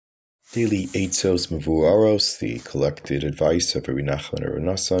Daily Eitzos Mevuaros, the collected advice of Rabbi Nachman and Rabbi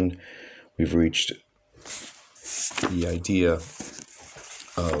Nassan. We've reached the idea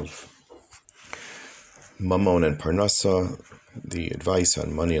of Mammon and Parnasa, the advice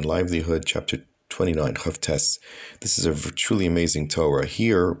on money and livelihood, chapter 29, Chavtes. This is a truly amazing Torah.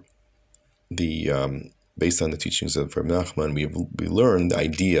 Here, based on the teachings of Rabbi Nachman, we learned the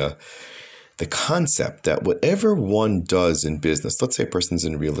idea, the concept that whatever one does in business, let's say a person's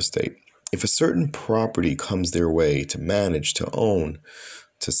in real estate, if a certain property comes their way to manage, to own,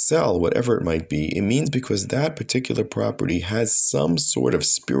 to sell, whatever it might be, it means because that particular property has some sort of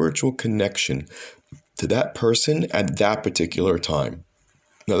spiritual connection to that person at that particular time.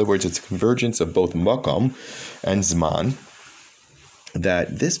 In other words, it's a convergence of both makam and zman,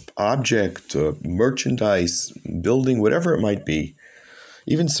 that this object, merchandise, building, whatever it might be,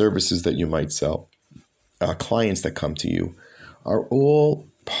 even services that you might sell, clients that come to you, are all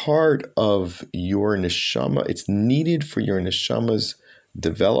part of your neshama. It's needed for your neshama's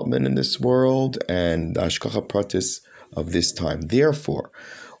development in this world and the hashgacha pratis of this time. Therefore,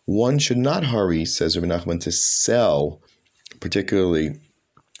 one should not hurry, says Rabbi Nachman, to sell, particularly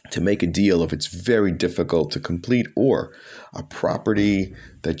to make a deal if it's very difficult to complete, or a property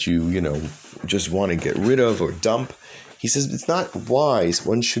that you just want to get rid of or dump. He says it's not wise.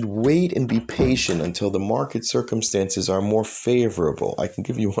 One should wait and be patient until the market circumstances are more favorable. I can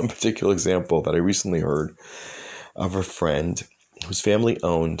give you one particular example that I recently heard of a friend whose family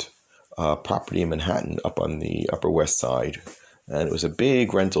owned property in Manhattan up on the Upper West Side. And it was a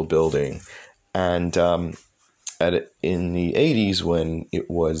big rental building. And in the 80s, when it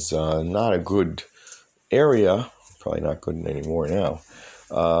was not a good area, probably not good anymore now,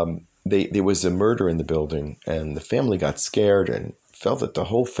 there was a murder in the building, and the family got scared and felt that the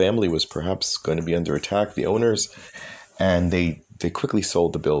whole family was perhaps going to be under attack, the owners, and they quickly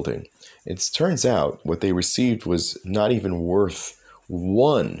sold the building. It turns out what they received was not even worth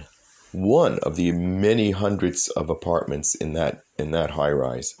one of the many hundreds of apartments in that high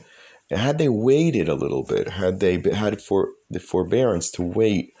rise. And had they waited a little bit, had they had the forbearance to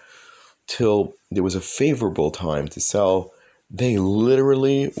wait till there was a favorable time to sell, they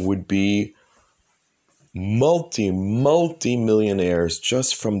literally would be multi-millionaires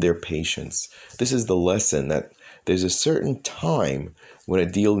just from their patience. This is the lesson, that there's a certain time when a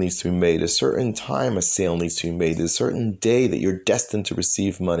deal needs to be made, a certain time a sale needs to be made, there's a certain day that you're destined to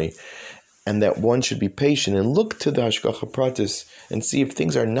receive money, and that one should be patient and look to the hashgacha pratis and see if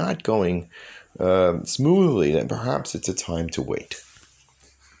things are not going smoothly, then perhaps it's a time to wait.